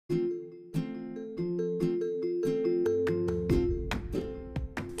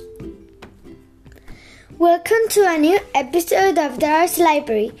Welcome to a new episode of the Arts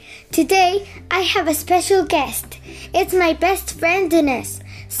Library. Today, I have a special guest. It's my best friend, Ines.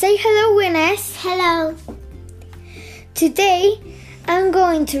 Say hello, Ines. Hello. Today, I'm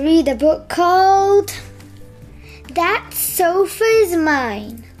going to read a book called That Sofa Is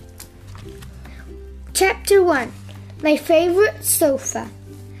Mine. Chapter 1. My favorite sofa.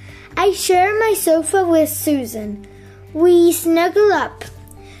 I share my sofa with Susan. We snuggle up.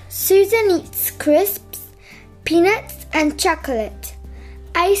 Susan eats crisps, peanuts, and chocolate.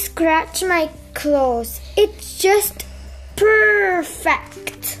 I scratch my claws. It's just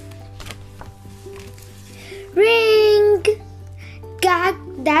perfect. Ring!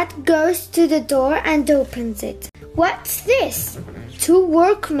 Dad goes to the door and opens it. What's this? 2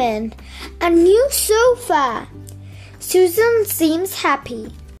 workmen. A new sofa. Susan seems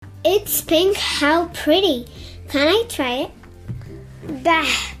happy. It's pink. How pretty. Can I try it?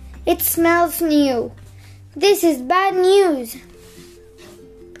 Bah! It smells new. This is bad news.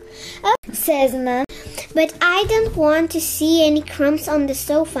 Oh, says Mom. But I don't want to see any crumbs on the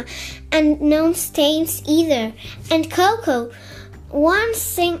sofa and no stains either. And Coco,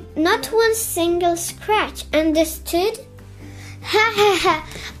 not one single scratch. Understood? Ha ha ha!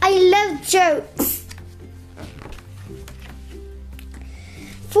 I love jokes.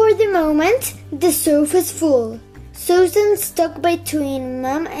 For the moment, the sofa's full. Susan's stuck between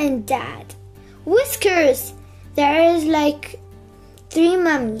Mom and Dad. Whiskers! There is like 3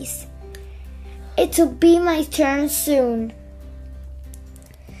 mummies. It'll be my turn soon.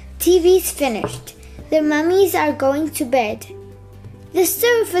 TV's finished. The mummies are going to bed. The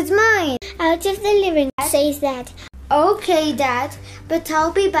sofa's mine! Out of the living room, says Dad. Okay, Dad, but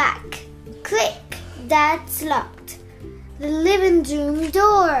I'll be back. Click! Dad's locked. The living room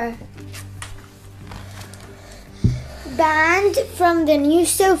door. Banned from the new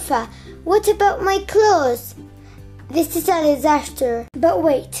sofa. What about my clothes? This is a disaster. But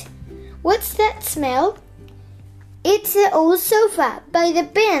wait, what's that smell? It's the old sofa by the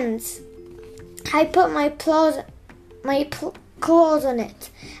bins. I put my clothes on it,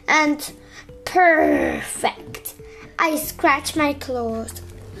 and perfect. I scratch my clothes.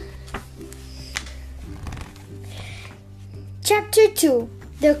 Chapter 2.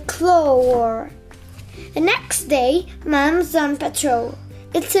 The Claw War. The next day, Mom's on patrol.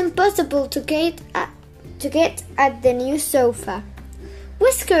 It's impossible to get at the new sofa.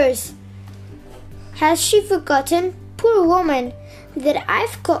 Whiskers! Has she forgotten, poor woman, that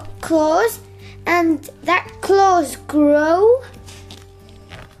I've got claws and that claws grow?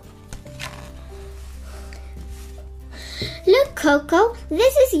 Look, Coco,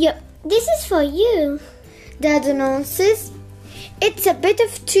 this is for you. Dad announces. It's a bit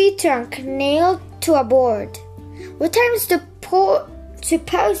of tree trunk nailed to a board. What am I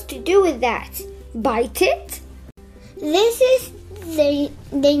supposed to do with that? Bite it? This is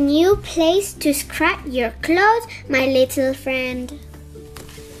the new place to scratch your claws, my little friend.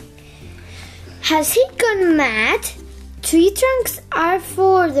 Has he gone mad? Tree trunks are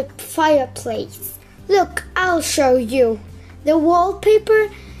for the fireplace. Look, I'll show you. The wallpaper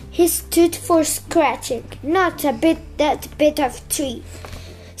is stood for scratching, not that bit of tree.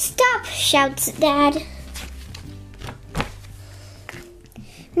 Stop, shouts Dad.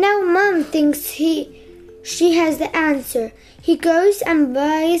 Now Mom thinks she has the answer. He goes and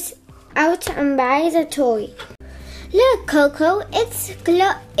buys a toy. Look, Coco, it's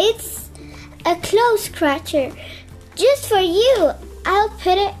a claw scratcher. Just for you. I'll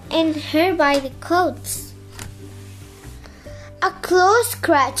put it in her by the coats. A claw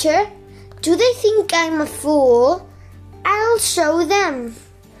scratcher? Do they think I'm a fool? I'll show them.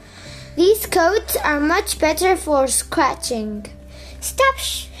 These coats are much better for scratching. Stop,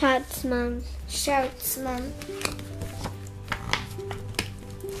 shouts Mom.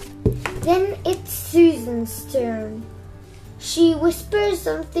 Then it's Susan's turn. She whispers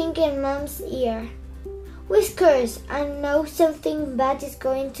something in Mom's ear. Whiskers, I know something bad is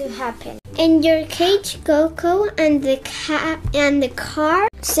going to happen. In your cage, Coco, and the car,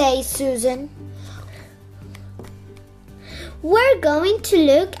 says Susan. We're going to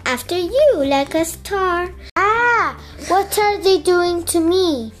look after you like a star. Ah, what are they doing to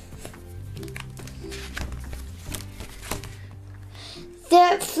me?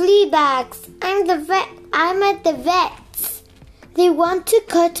 They're flea bags. I'm at the vet's. They want to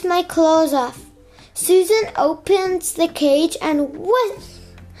cut my claws off. Susan opens the cage and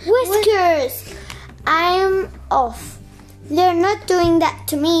whiskers! I'm off. They're not doing that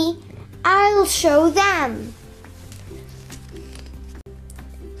to me. I'll show them.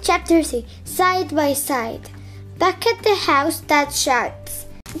 Chapter 3. Side by Side. Back at the house, Dad shouts,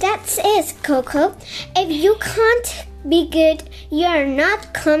 That's it, Coco. If you can't be good, you're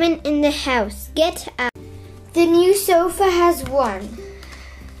not coming in the house. Get out. The new sofa has won.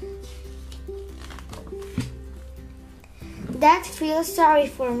 Dad feels sorry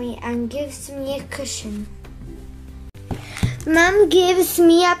for me and gives me a cushion. Mom gives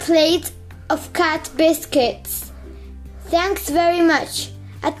me a plate of cat biscuits. Thanks very much.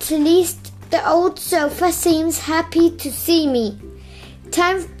 At least the old sofa seems happy to see me.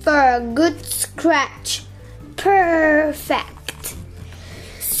 Time for a good scratch. Perfect.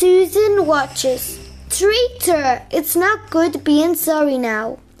 Susan watches. Treat her. It's not good being sorry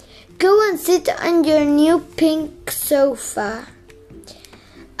now. Go and sit on your new pink sofa.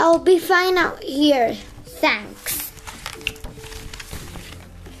 I'll be fine out here. Thanks.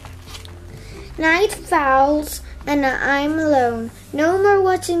 Night falls and I'm alone. No more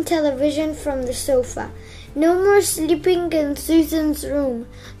watching television from the sofa. No more sleeping in Susan's room.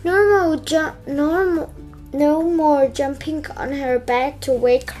 No more jumping on her bed to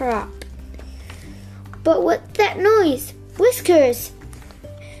wake her up. But what's that noise? Whiskers!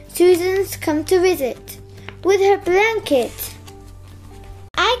 Susan's come to visit with her blanket.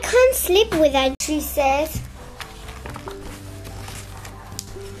 I can't sleep without, she says.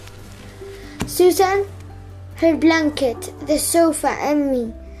 Susan, her blanket, the sofa and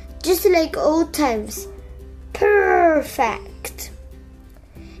me, just like old times. Perfect.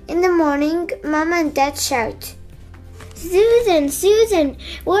 In the morning, Mom and Dad shout, Susan, Susan,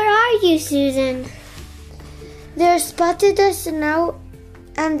 where are you, Susan? They're spotted us now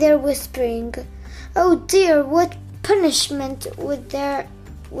and they're whispering, oh dear, what punishment would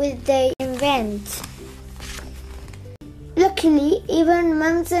they invent? Luckily, even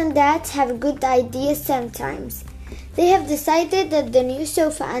moms and dads have good ideas sometimes. They have decided that the new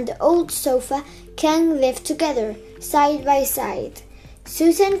sofa and the old sofa can live together, side by side.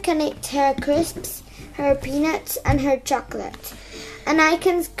 Susan can eat her crisps, her peanuts and her chocolate, and I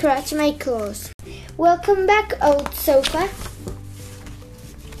can scratch my claws. Welcome back, old sofa.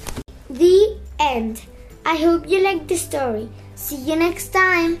 The end. I hope you liked the story. See you next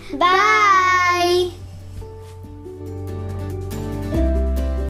time. Bye.